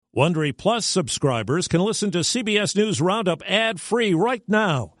Wondery Plus subscribers can listen to CBS News Roundup ad-free right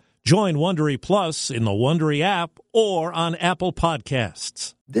now. Join Wondery Plus in the Wondery app or on Apple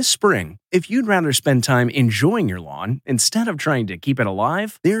Podcasts. This spring, if you'd rather spend time enjoying your lawn instead of trying to keep it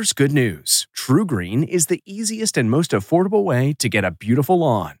alive, there's good news. True Green is the easiest and most affordable way to get a beautiful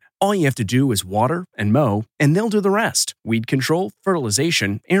lawn. All you have to do is water and mow, and they'll do the rest. Weed control,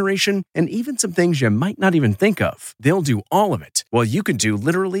 fertilization, aeration, and even some things you might not even think of. They'll do all of it, while you can do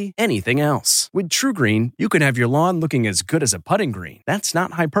literally anything else. With True Green, you can have your lawn looking as good as a putting green. That's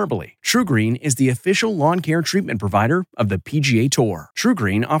not hyperbole. True Green is the official lawn care treatment provider of the PGA Tour. True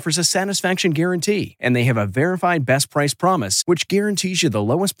Green offers a satisfaction guarantee, and they have a verified best price promise, which guarantees you the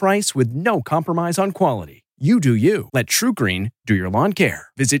lowest price with no compromise on quality. You do you. Let True Green do your lawn care.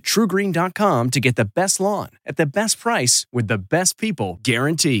 Visit TrueGreen.com to get the best lawn at the best price with the best people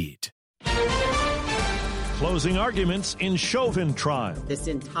guaranteed. Closing arguments in Chauvin trial. This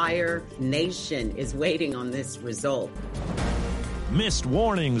entire nation is waiting on this result. Missed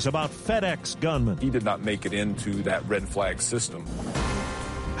warnings about FedEx gunman. He did not make it into that red flag system.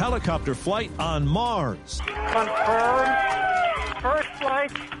 Helicopter flight on Mars. Confirmed. First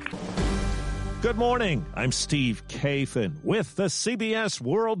flight. Good morning. I'm Steve Kathan with the CBS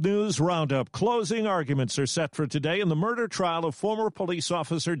World News Roundup. Closing arguments are set for today in the murder trial of former police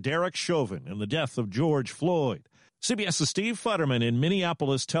officer Derek Chauvin in the death of George Floyd. CBS's Steve Futterman in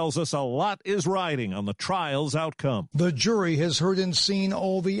Minneapolis tells us a lot is riding on the trial's outcome. The jury has heard and seen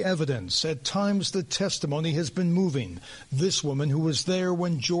all the evidence. At times, the testimony has been moving. This woman who was there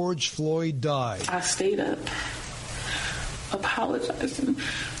when George Floyd died. I stayed up apologizing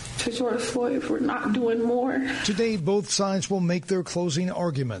to George Floyd for not doing more. Today, both sides will make their closing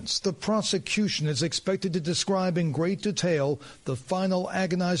arguments. The prosecution is expected to describe in great detail the final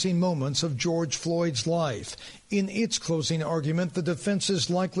agonizing moments of George Floyd's life. In its closing argument, the defense is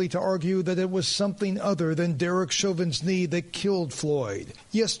likely to argue that it was something other than Derek Chauvin's knee that killed Floyd.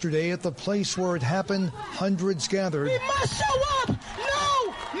 Yesterday, at the place where it happened, hundreds gathered. We must show up,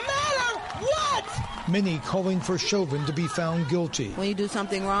 no matter what! Many calling for Chauvin to be found guilty. When you do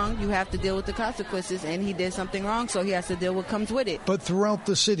something wrong, you have to deal with the consequences, and he did something wrong, so he has to deal with what comes with it. But throughout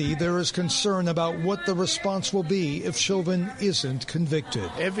the city, there is concern about what the response will be if Chauvin isn't convicted.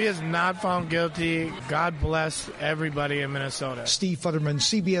 If he is not found guilty, God bless everybody in Minnesota. Steve Futterman,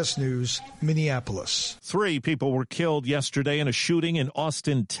 CBS News, Minneapolis. 3 people were killed yesterday in a shooting in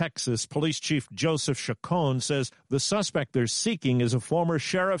Austin, Texas. Police Chief Joseph Chacon says the suspect they're seeking is a former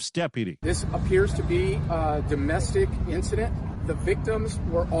sheriff's deputy. This appears to be a domestic incident. The victims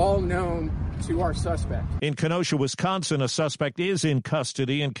were all known to our suspect. In Kenosha, Wisconsin, a suspect is in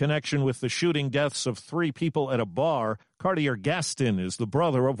custody in connection with the shooting deaths of 3 people at a bar. Cartier Gaston is the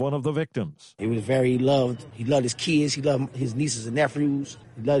brother of one of the victims. He was very loved. He loved his kids. He loved his nieces and nephews.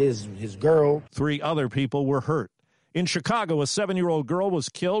 He loved his girl. 3 other people were hurt. In Chicago, a 7-year-old girl was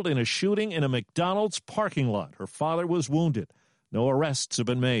killed in a shooting in a McDonald's parking lot. Her father was wounded. No arrests have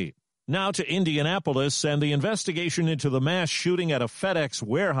been made. Now to Indianapolis and the investigation into the mass shooting at a FedEx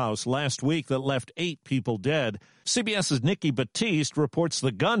warehouse last week that left 8 people dead. CBS's Nikki Batiste reports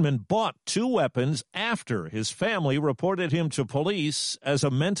the gunman bought 2 weapons after his family reported him to police as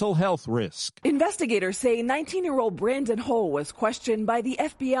a mental health risk. Investigators say 19-year-old Brandon Hull was questioned by the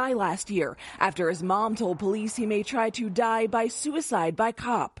FBI last year after his mom told police he may try to die by suicide by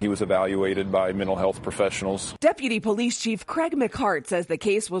cop. He was evaluated by mental health professionals. Deputy Police Chief Craig McHart says the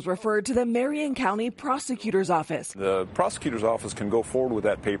case was referred to the Marion County Prosecutor's Office. The prosecutor's office can go forward with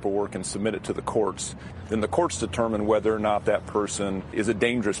that paperwork and submit it to the courts. Then the courts determine whether or not that person is a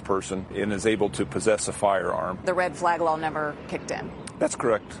dangerous person and is able to possess a firearm. The red flag law never kicked in. That's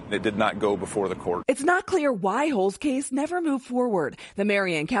correct. It did not go before the court. It's not clear why Hull's case never moved forward. The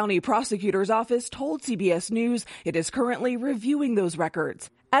Marion County Prosecutor's Office told CBS News it is currently reviewing those records.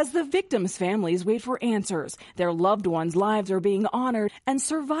 As the victims' families wait for answers, their loved ones' lives are being honored and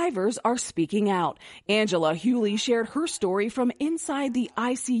survivors are speaking out. Angela Hewley shared her story from inside the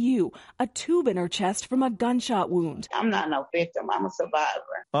ICU, a tube in her chest from a gunshot wound. I'm not no victim. I'm a survivor.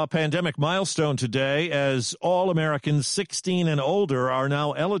 A pandemic milestone today as all Americans 16 and older are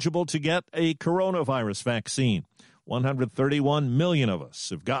now eligible to get a coronavirus vaccine. 131 million of us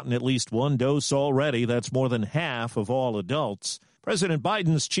have gotten at least 1 dose already. That's more than half of all adults. President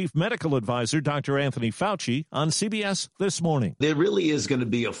Biden's chief medical advisor, Dr. Anthony Fauci, on CBS This Morning. There really is going to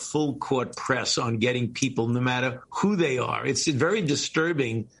be a full court press on getting people, no matter who they are. It's very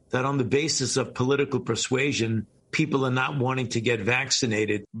disturbing that on the basis of political persuasion, people are not wanting to get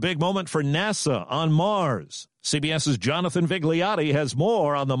vaccinated. Big moment for NASA on Mars. CBS's Jonathan Vigliotti has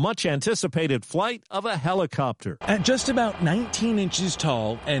more on the much-anticipated flight of a helicopter. At just about 19 inches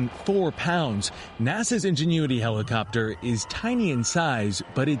tall and 4 pounds, NASA's Ingenuity helicopter is tiny in size,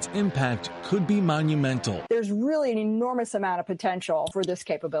 but its impact could be monumental. There's really an enormous amount of potential for this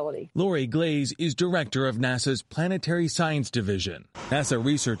capability. Lori Glaze is director of NASA's Planetary Science Division. NASA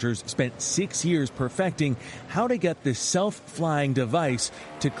researchers spent 6 years perfecting how to get this self-flying device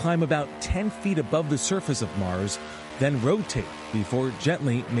to climb about 10 feet above the surface of Mars, then rotate before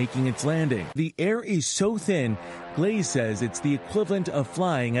gently making its landing. The air is so thin, Glaze says it's the equivalent of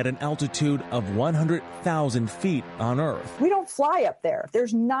flying at an altitude of 100,000 feet on Earth. We don't fly up there.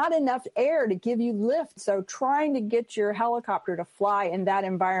 There's not enough air to give you lift, so trying to get your helicopter to fly in that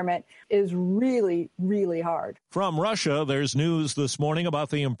environment is really, really hard. From Russia, there's news this morning about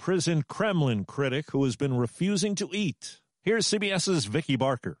the imprisoned Kremlin critic who has been refusing to eat. Here's CBS's Vicki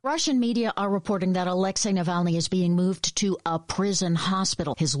Barker. Russian media are reporting that Alexei Navalny is being moved to a prison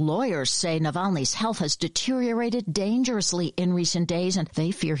hospital. His lawyers say Navalny's health has deteriorated dangerously in recent days, and they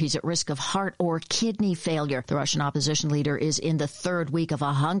fear he's at risk of heart or kidney failure. The Russian opposition leader is in the third week of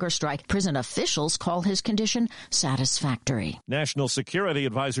a hunger strike. Prison officials call his condition satisfactory. National Security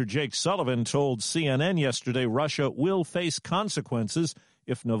Advisor Jake Sullivan told CNN yesterday Russia will face consequences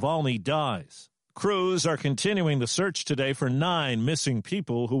if Navalny dies. Crews are continuing the search today for 9 missing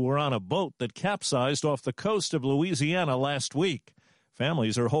people who were on a boat that capsized off the coast of Louisiana last week.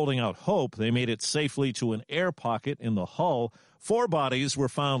 Families are holding out hope they made it safely to an air pocket in the hull. 4 bodies were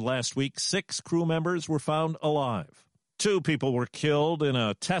found last week. 6 crew members were found alive. 2 people were killed in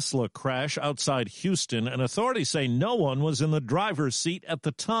a Tesla crash outside Houston, and authorities say no one was in the driver's seat at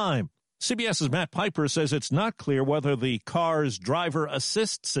the time. CBS's Matt Piper says it's not clear whether the car's driver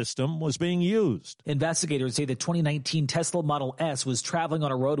assist system was being used. Investigators say the 2019 Tesla Model S was traveling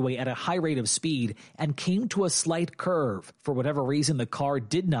on a roadway at a high rate of speed and came to a slight curve. For whatever reason, the car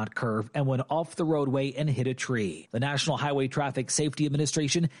did not curve and went off the roadway and hit a tree. The National Highway Traffic Safety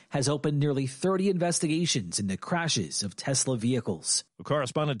Administration has opened nearly 30 investigations into crashes of Tesla vehicles.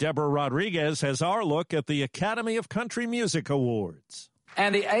 Correspondent Deborah Rodriguez has our look at the Academy of Country Music Awards.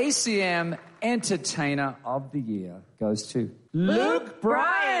 And the ACM Entertainer of the Year goes to Luke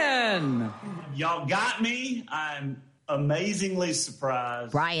Bryan. Y'all got me. I'm amazingly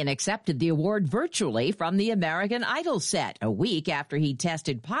surprised. Bryan accepted the award virtually from the American Idol set a week after he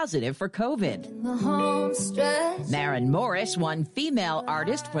tested positive for COVID. Maren Morris won Female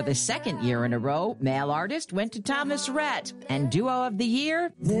Artist for the 2nd year in a row. Male Artist went to Thomas Rhett. And Duo of the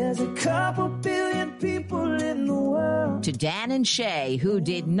Year? There's a couple billion people in the world. To Dan and Shay, who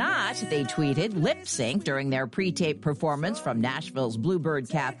did not, they tweeted, lip sync during their pre-tape performance from Nashville's Bluebird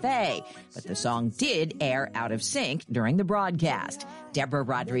Cafe. But the song did air out of sync during the broadcast. Deborah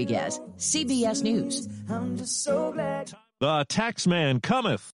Rodriguez, CBS News. I'm just so glad. The tax man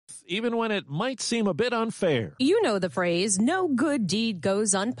cometh, even when it might seem a bit unfair. You know the phrase, no good deed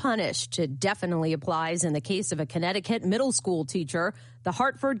goes unpunished. It definitely applies in the case of a Connecticut middle school teacher. The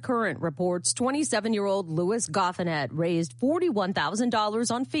Hartford Courant reports 27-year-old Louis Goffinet raised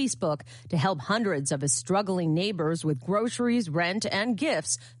 $41,000 on Facebook to help hundreds of his struggling neighbors with groceries, rent, and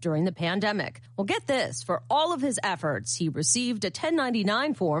gifts during the pandemic. Well, get this. For all of his efforts, he received a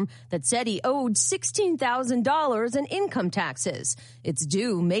 1099 form that said he owed $16,000 in income taxes. It's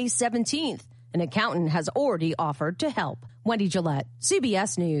due May 17th. An accountant has already offered to help. Wendy Gillette,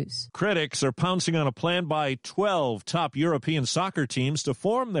 CBS News. Critics are pouncing on a plan by 12 top European soccer teams to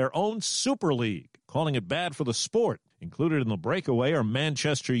form their own Super League, calling it bad for the sport. Included in the breakaway are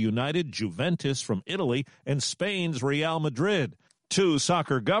Manchester United, Juventus from Italy, and Spain's Real Madrid. 2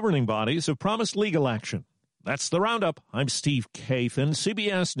 soccer governing bodies have promised legal action. That's the Roundup. I'm Steve Kathan,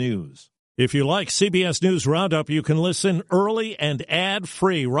 CBS News. If you like CBS News Roundup, you can listen early and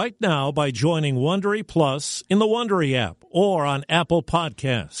ad-free right now by joining Wondery Plus in the Wondery app or on Apple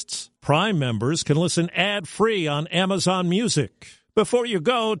Podcasts. Prime members can listen ad-free on Amazon Music. Before you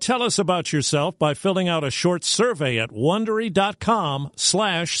go, tell us about yourself by filling out a short survey at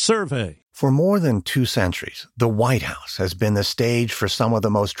Wondery.com/survey. For more than 2 centuries, the White House has been the stage for some of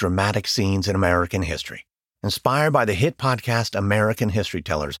the most dramatic scenes in American history. Inspired by the hit podcast American History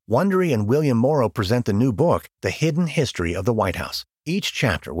Tellers, Wondery and William Morrow present the new book, The Hidden History of the White House. Each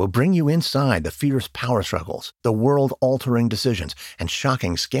chapter will bring you inside the fierce power struggles, the world-altering decisions, and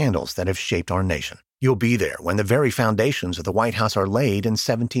shocking scandals that have shaped our nation. You'll be there when the very foundations of the White House are laid in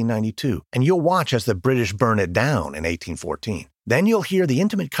 1792, and you'll watch as the British burn it down in 1814. Then you'll hear the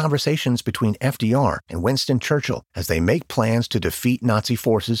intimate conversations between FDR and Winston Churchill as they make plans to defeat Nazi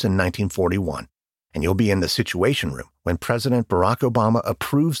forces in 1941. And you'll be in the Situation Room when President Barack Obama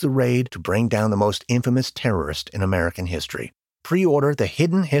approves the raid to bring down the most infamous terrorist in American history. Pre-order The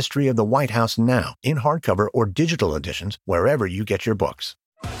Hidden History of the White House now in hardcover or digital editions wherever you get your books.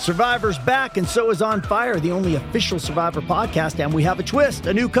 Survivor's back, and so is On Fire, the only official Survivor podcast, and we have a twist,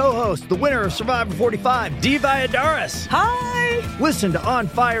 a new co-host, the winner of Survivor 45, Diva Adaris. Hi! Listen to On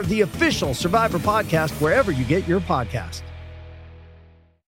Fire, the official Survivor podcast, wherever you get your podcast.